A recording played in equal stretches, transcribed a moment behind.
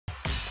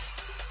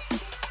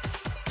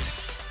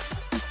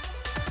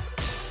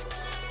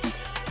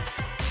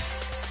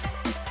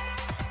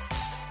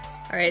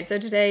Alright, so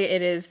today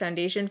it is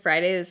Foundation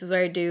Friday. This is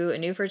where I do a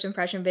new first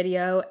impression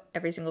video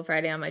every single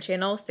Friday on my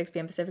channel, 6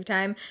 p.m. Pacific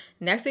time.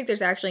 Next week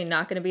there's actually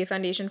not going to be a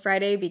Foundation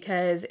Friday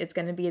because it's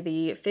going to be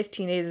the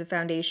 15 Days of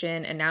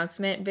Foundation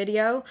announcement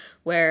video,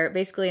 where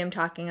basically I'm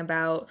talking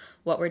about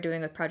what we're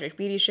doing with Project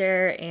Beauty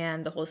Share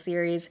and the whole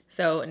series.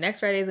 So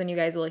next Friday is when you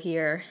guys will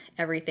hear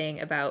everything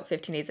about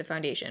 15 Days of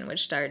Foundation,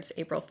 which starts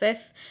April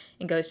 5th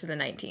and goes to the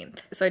 19th.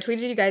 So I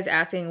tweeted you guys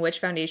asking which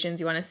foundations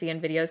you want to see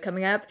in videos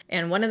coming up,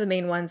 and one of the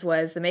main ones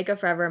was the Makeup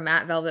Forever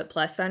Matte Velvet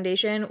Plus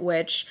foundation,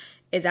 which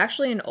is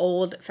actually an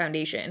old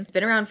foundation. It's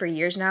been around for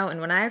years now,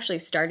 and when I actually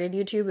started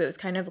YouTube, it was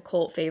kind of a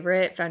cult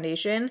favorite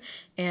foundation,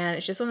 and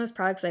it's just one of those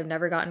products I've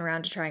never gotten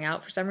around to trying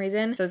out for some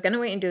reason. So I was gonna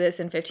wait and do this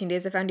in 15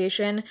 Days of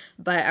Foundation,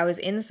 but I was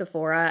in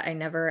Sephora. I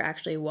never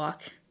actually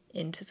walk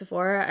into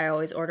Sephora. I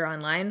always order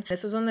online.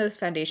 This was one of those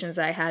foundations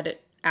that I had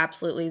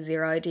absolutely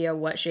zero idea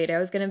what shade I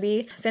was going to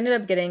be. So I ended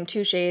up getting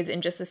 2 shades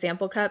in just the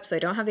sample cup, so I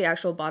don't have the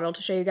actual bottle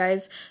to show you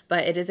guys,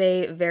 but it is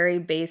a very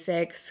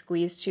basic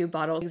squeeze tube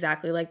bottle,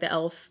 exactly like the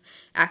e.l.f.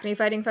 Acne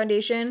Fighting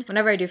Foundation.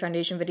 Whenever I do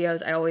foundation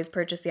videos, I always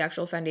purchase the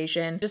actual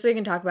foundation, just so we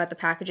can talk about the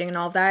packaging and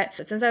all of that.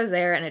 But since I was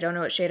there and I don't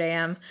know what shade I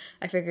am,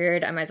 I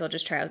figured I might as well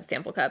just try out the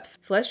sample cups.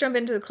 So let's jump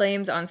into the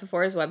claims on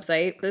Sephora's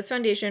website. This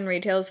foundation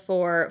retails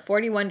for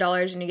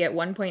 $41 and you get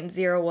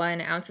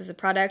 1.01 ounces of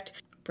product.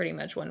 Pretty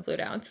much 1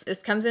 fluid ounce.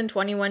 This comes in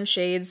 21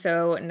 shades,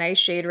 so nice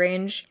shade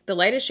range. The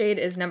lightest shade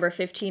is number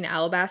 15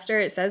 Alabaster.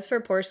 It says for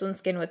porcelain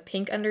skin with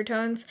pink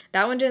undertones.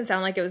 That one didn't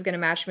sound like it was gonna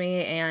match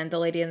me, and the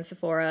lady in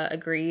Sephora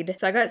agreed.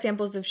 So I got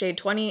samples of shade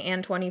 20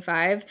 and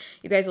 25.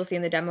 You guys will see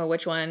in the demo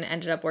which one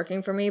ended up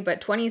working for me, but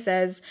 20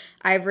 says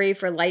ivory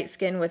for light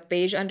skin with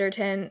beige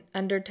undertones.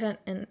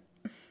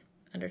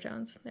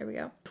 There we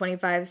go.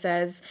 25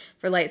 says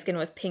for light skin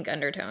with pink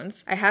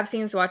undertones. I have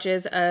seen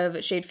swatches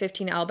of shade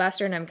 15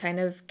 Alabaster, and I'm kind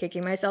of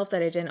kicking myself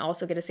that I didn't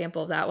also get a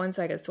sample of that one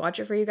so I could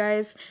swatch it for you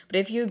guys. But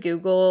if you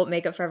Google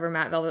Makeup Forever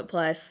Matte Velvet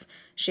Plus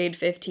shade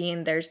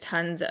 15, there's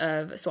tons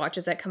of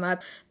swatches that come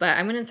up, but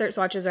I'm going to insert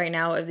swatches right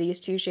now of these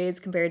 2 shades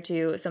compared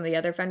to some of the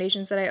other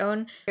foundations that I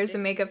own. Here's the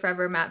Makeup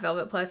Forever Matte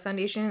Velvet Plus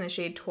foundation in the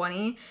shade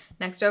 20.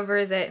 Next over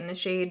is it in the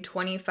shade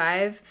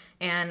 25,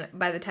 and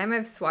by the time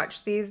I've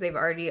swatched these, they've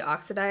already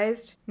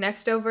oxidized.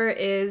 Next over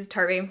is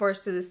Tarte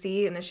Rainforest to the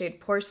Sea in the shade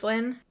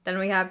Porcelain. Then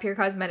we have Pure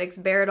Cosmetics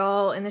Bare It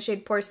All in the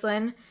shade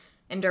Porcelain,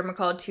 and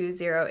Dermacol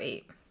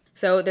 208.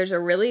 So there's a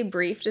really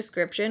brief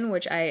description,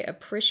 which I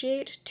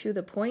appreciate, to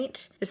the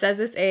point. It says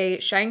it's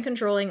a shine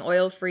controlling,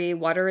 oil-free,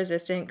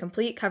 water-resistant,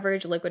 complete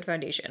coverage liquid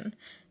foundation.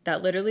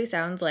 That literally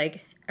sounds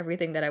like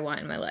everything that I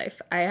want in my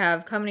life. I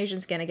have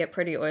combination skin, I get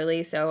pretty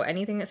oily, so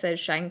anything that says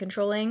shine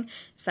controlling,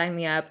 sign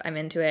me up, I'm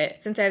into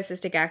it. Since I have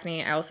cystic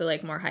acne, I also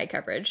like more high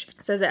coverage.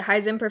 It says it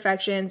hides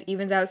imperfections,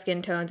 evens out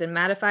skin tones, and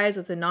mattifies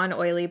with a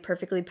non-oily,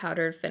 perfectly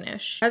powdered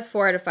finish. It has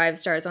 4 out of 5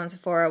 stars on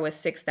Sephora with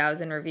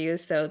 6,000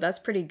 reviews, so that's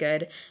pretty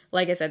good.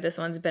 Like I said, this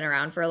one's been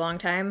around for a long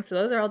time. So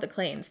those are all the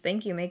claims.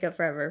 Thank you, Makeup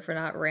Forever, for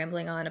not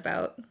rambling on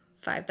about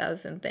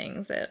 5,000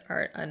 things that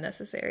aren't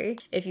unnecessary.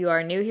 If you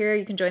are new here,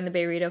 you can join the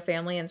Bayrito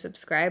family and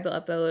subscribe.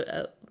 I'll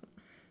upload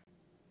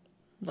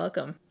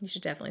welcome. You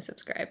should definitely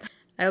subscribe.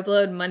 I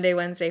upload Monday,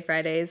 Wednesday,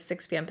 Fridays,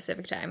 6 p.m.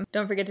 Pacific time.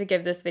 Don't forget to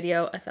give this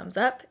video a thumbs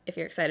up if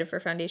you're excited for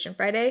Foundation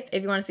Friday.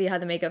 If you want to see how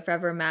the Makeup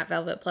Forever Matte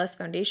Velvet Plus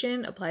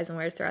foundation applies and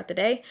wears throughout the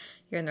day,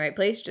 you're in the right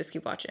place. Just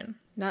keep watching.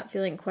 Not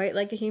feeling quite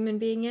like a human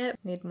being yet.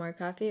 Need more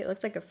coffee. It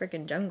looks like a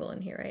freaking jungle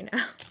in here right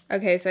now.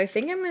 Okay, so I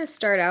think I'm going to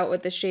start out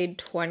with the shade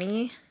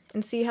 20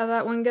 and see how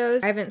that one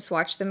goes. I haven't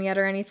swatched them yet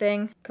or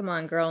anything. Come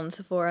on, girl in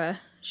Sephora.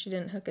 She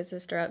didn't hook his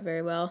sister up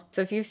very well.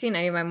 So if you've seen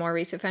any of my more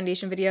recent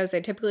foundation videos,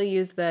 I typically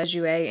use the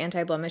Jouer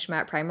Anti-Blemish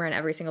Matte Primer in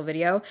every single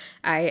video.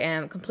 I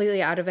am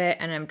completely out of it,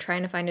 and I'm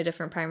trying to find a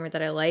different primer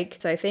that I like.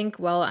 So I think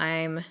while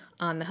I'm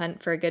on the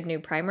hunt for a good new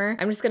primer,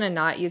 I'm just gonna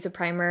not use a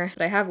primer,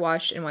 but I have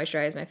washed and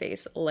moisturized my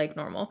face like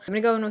normal. I'm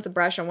gonna go in with a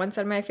brush on one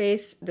side of my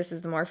face. This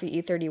is the Morphe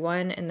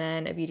E31, and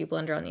then a beauty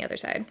blender on the other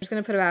side. I'm just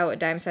gonna put about a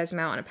dime-sized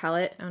amount on a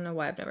palette. I don't know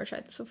why I've never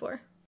tried this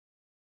before.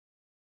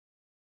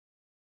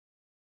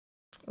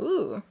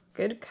 Ooh,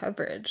 good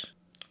coverage.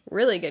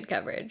 Really good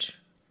coverage.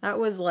 That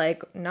was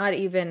like not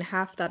even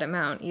half that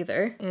amount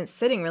either. And it's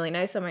sitting really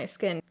nice on my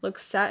skin.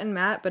 Looks satin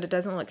matte, but it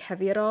doesn't look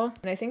heavy at all.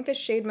 And I think the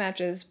shade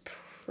matches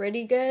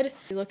pretty good. If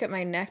you look at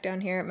my neck down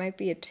here, it might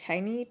be a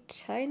tiny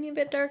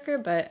bit darker,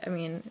 but I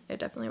mean, it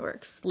definitely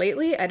works.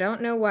 Lately, I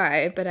don't know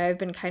why, but I've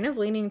been kind of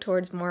leaning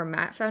towards more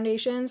matte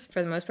foundations.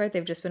 For the most part,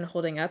 they've just been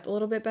holding up a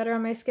little bit better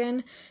on my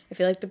skin. I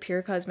feel like the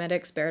Pure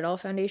Cosmetics Bare It All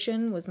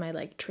foundation was my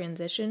like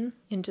transition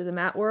into the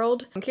matte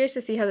world. I'm curious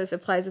to see how this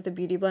applies with the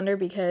beauty blender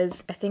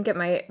because I think it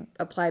might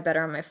apply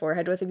better on my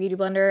forehead with a beauty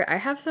blender. I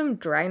have some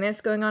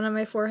dryness going on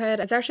my forehead.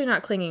 It's actually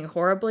not clinging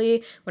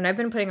horribly. When I've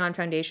been putting on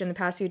foundation the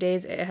past few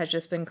days, it has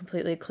just been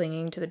completely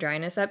clinging to the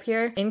dryness up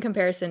here. In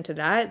comparison to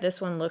that, this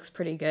one looks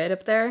pretty good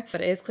up there,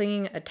 but it is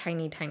clinging a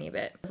tiny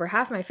bit. For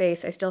half my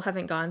face, I still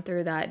haven't gone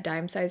through that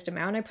dime-sized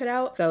amount I put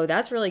out, so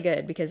that's really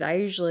good because I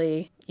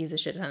usually use a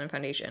shit ton of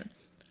foundation.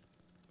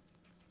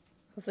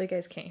 Hopefully you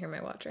guys can't hear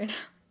my watch right now.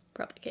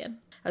 Probably can.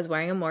 I was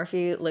wearing a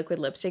Morphe liquid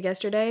lipstick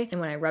yesterday,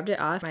 and when I rubbed it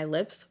off, my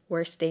lips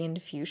were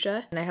stained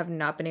fuchsia, and I have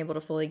not been able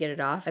to fully get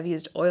it off. I've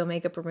used oil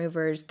makeup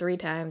removers 3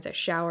 times. I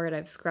showered.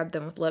 I've scrubbed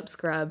them with lip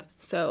scrub.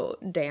 So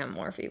damn,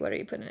 Morphe, what are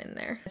you putting in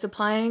there? It's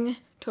applying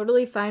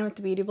totally fine with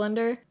the Beauty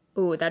Blender.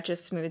 Ooh, that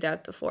just smoothed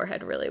out the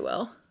forehead really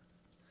well.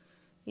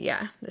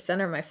 Yeah, the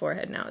center of my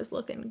forehead now is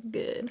looking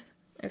good.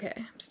 Okay,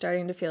 I'm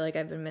starting to feel like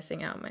I've been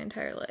missing out my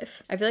entire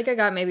life. I feel like I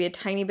got maybe a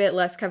tiny bit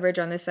less coverage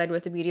on this side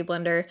with the Beauty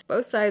Blender.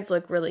 Both sides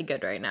look really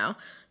good right now.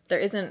 There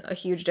isn't a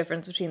huge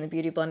difference between the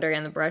Beauty Blender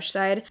and the brush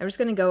side. I'm just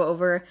gonna go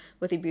over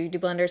with the Beauty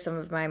Blender some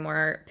of my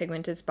more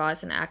pigmented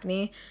spots and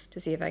acne to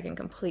see if I can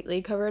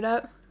completely cover it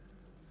up.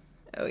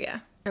 Oh yeah.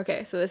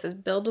 Okay, so this is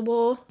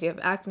buildable. If you have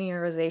acne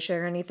or rosacea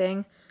or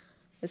anything,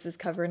 this is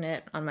covering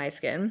it on my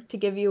skin. To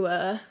give you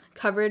a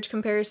coverage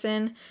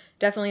comparison,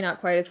 definitely not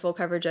quite as full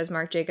coverage as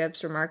Marc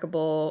Jacobs,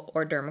 Remarkable,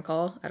 or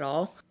Dermacol at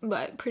all,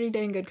 but pretty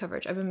dang good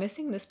coverage. I've been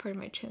missing this part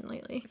of my chin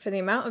lately. For the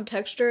amount of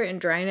texture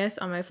and dryness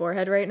on my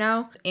forehead right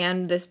now,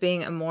 and this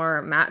being a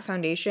more matte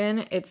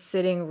foundation, it's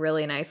sitting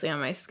really nicely on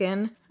my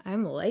skin.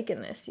 I'm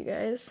liking this, you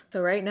guys.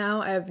 So right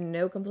now I have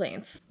no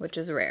complaints, which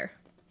is rare.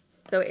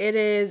 So it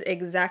is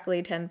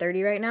exactly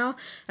 10:30 right now.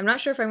 I'm not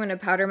sure if I'm going to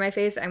powder my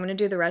face. I'm going to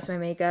do the rest of my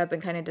makeup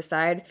and kind of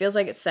decide. It feels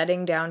like it's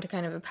setting down to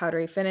kind of a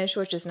powdery finish,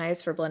 which is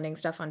nice for blending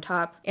stuff on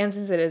top. And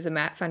since it is a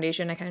matte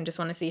foundation, I kind of just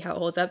want to see how it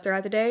holds up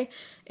throughout the day.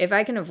 If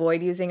I can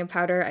avoid using a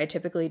powder, I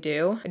typically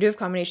do. I do have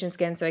combination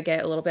skin, so I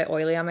get a little bit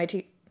oily on my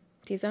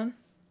T-zone.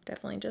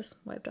 Definitely just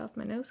wiped off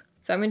my nose.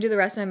 So I'm going to do the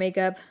rest of my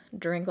makeup,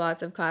 drink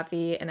lots of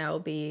coffee, and I will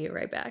be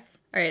right back.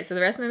 Alright, so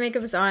the rest of my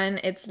makeup is on.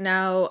 It's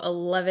now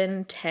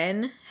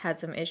 11:10. Had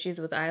some issues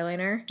with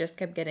eyeliner. Just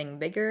kept getting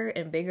bigger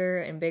and bigger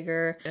and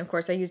bigger. And of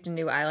course I used a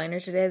new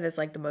eyeliner today that's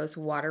like the most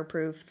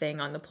waterproof thing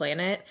on the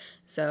planet.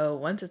 So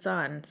once it's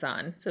on, it's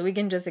on. So we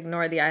can just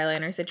ignore the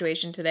eyeliner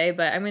situation today,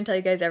 but I'm going to tell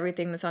you guys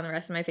everything that's on the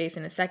rest of my face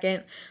in a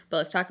second. But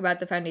let's talk about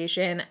the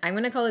foundation. I'm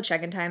going to call the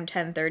check-in time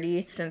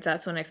 10:30 since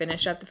that's when I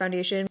finished up the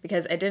foundation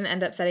because I didn't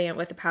end up setting it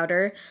with a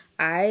powder.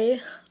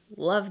 I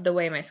love the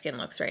way my skin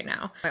looks right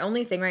now. My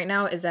only thing right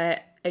now is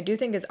that I do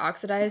think it's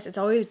oxidized. It's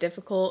always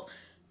difficult.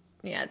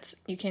 Yeah,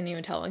 you can't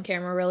even tell on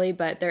camera really,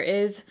 but there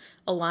is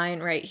a line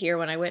right here.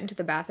 When I went into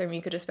the bathroom,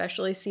 you could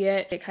especially see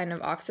it. It kind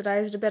of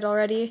oxidized a bit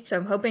already. So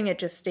I'm hoping it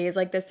just stays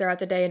like this throughout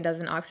the day and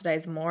doesn't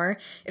oxidize more.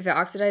 If it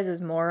oxidizes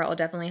more, I'll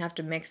definitely have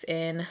to mix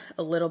in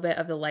a little bit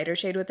of the lighter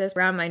shade with this.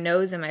 Around my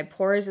nose and my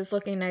pores is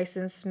looking nice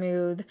and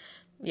smooth.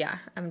 Yeah,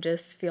 I'm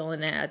just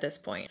feeling it at this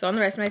point. So on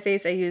the rest of my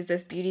face, I use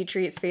this Beauty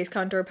Treats face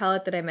contour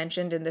palette that I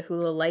mentioned in the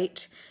Hula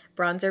Light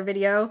bronzer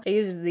video. I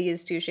used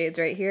these 2 shades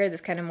right here, this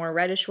kind of more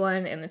reddish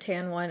one and the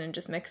tan one, and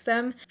just mix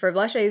them. For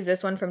blush, I use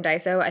this one from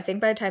Daiso. I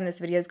think by the time this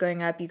video is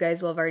going up, you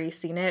guys will have already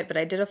seen it, but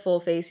I did a full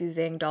face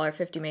using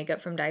 $1.50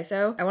 makeup from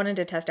Daiso. I wanted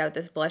to test out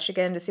this blush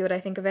again to see what I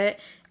think of it,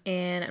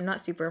 and I'm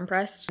not super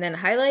impressed. And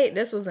then highlight,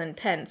 this was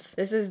intense.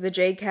 This is the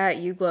J-Cat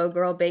You Glow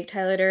Girl Baked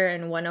Highlighter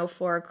in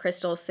 104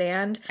 Crystal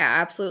Sand. I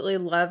absolutely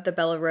love the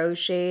Bella Rose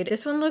shade.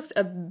 This one looks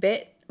a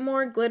bit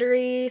more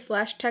glittery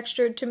 /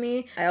 textured to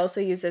me. I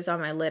also use this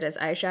on my lid as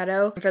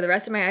eyeshadow. And for the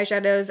rest of my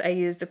eyeshadows, I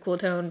use the Cool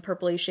Tone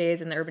Purpley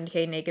shades in the Urban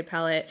Decay Naked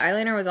palette.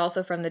 Eyeliner was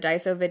also from the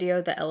Daiso video,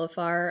 the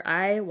Elifar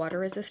Eye, water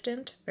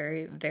resistant.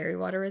 Very, very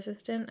water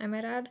resistant, I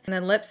might add. And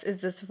then lips is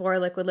the Sephora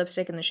liquid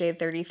lipstick in the shade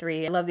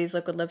 33. I love these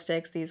liquid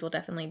lipsticks. These will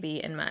definitely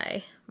be in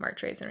my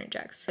March Raise and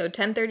Rejects. So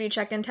 10:30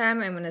 check-in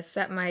time. I'm going to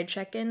set my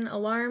check-in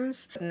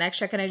alarms. The next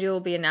check-in I do will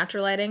be in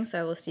natural lighting, so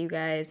I will see you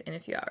guys in a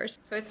few hours.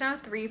 So it's now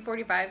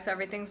 3:45, so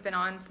everything's been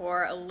on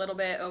for a little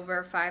bit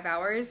over 5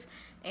 hours,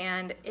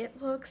 and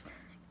it looks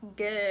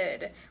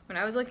good. When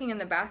I was looking in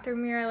the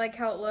bathroom mirror, I like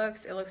how it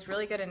looks. It looks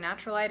really good in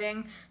natural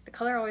lighting. The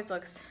color always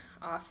looks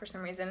off for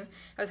some reason.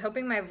 I was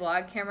hoping my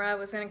vlog camera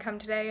was going to come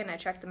today, and I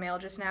checked the mail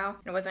just now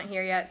and it wasn't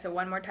here yet, so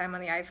one more time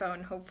on the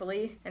iPhone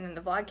hopefully, and then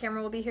the vlog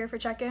camera will be here for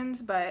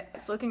check-ins. But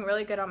it's looking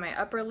really good on my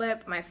upper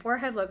lip. My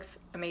forehead looks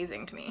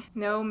amazing to me.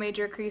 No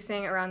major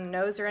creasing around the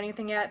nose or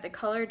anything yet. The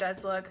color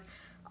does look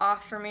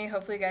off for me.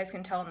 Hopefully you guys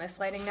can tell in this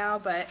lighting now,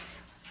 but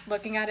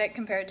looking at it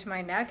compared to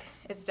my neck,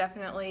 it's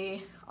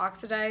definitely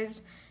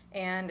oxidized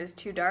and is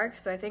too dark.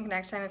 So I think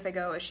next time if I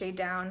go a shade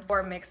down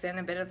or mix in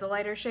a bit of the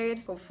lighter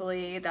shade,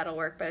 hopefully that'll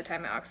work by the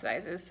time it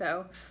oxidizes.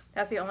 So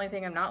that's the only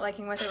thing I'm not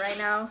liking with it right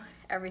now.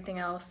 Everything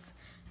else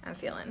I'm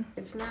feeling.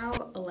 It's now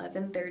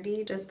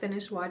 11:30. Just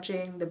finished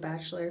watching the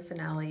Bachelor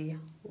finale.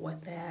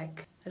 What the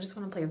heck? I just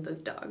want to play with those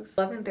dogs.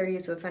 11:30,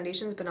 so the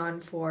foundation's been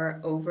on for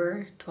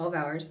over 12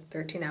 hours,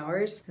 13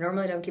 hours. I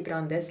normally don't keep it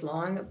on this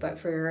long, but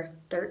for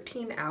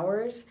 13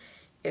 hours,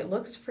 it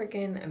looks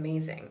freaking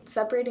amazing. It's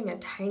separating a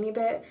tiny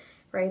bit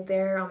right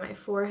there on my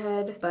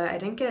forehead, but I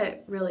didn't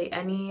get really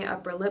any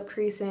upper lip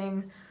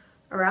creasing.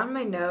 Around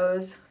my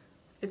nose,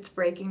 it's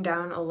breaking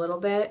down a little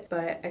bit,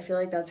 but I feel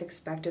like that's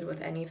expected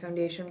with any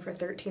foundation for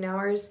 13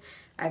 hours.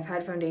 I've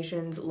had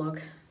foundations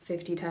look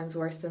 50 times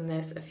worse than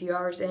this a few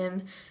hours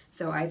in,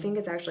 so I think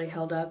it's actually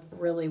held up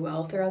really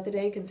well throughout the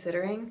day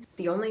considering.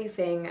 The only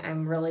thing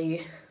I'm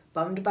really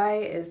bummed by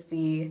is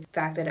the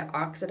fact that it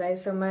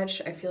oxidized so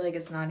much. I feel like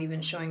it's not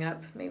even showing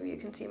up. Maybe you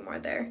can see more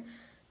there.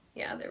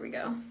 Yeah, there we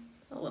go.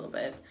 A little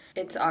bit.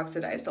 It's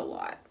oxidized a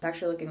lot. It's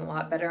actually looking a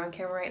lot better on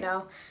camera right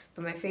now,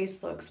 but my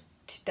face looks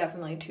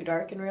definitely too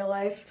dark in real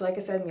life. So like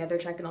I said in the other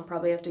check-in, I'll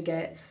probably have to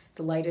get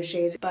the lightest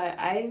shade, but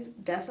I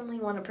definitely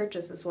want to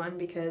purchase this one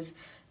because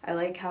I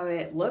like how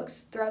it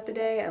looks throughout the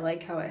day. I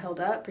like how it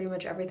held up, pretty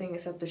much everything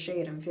except the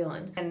shade I'm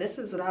feeling. And this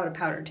is without a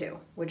powder too,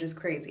 which is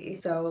crazy.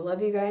 So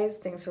love you guys.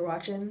 Thanks for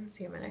watching.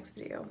 See you in my next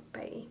video.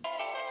 Bye.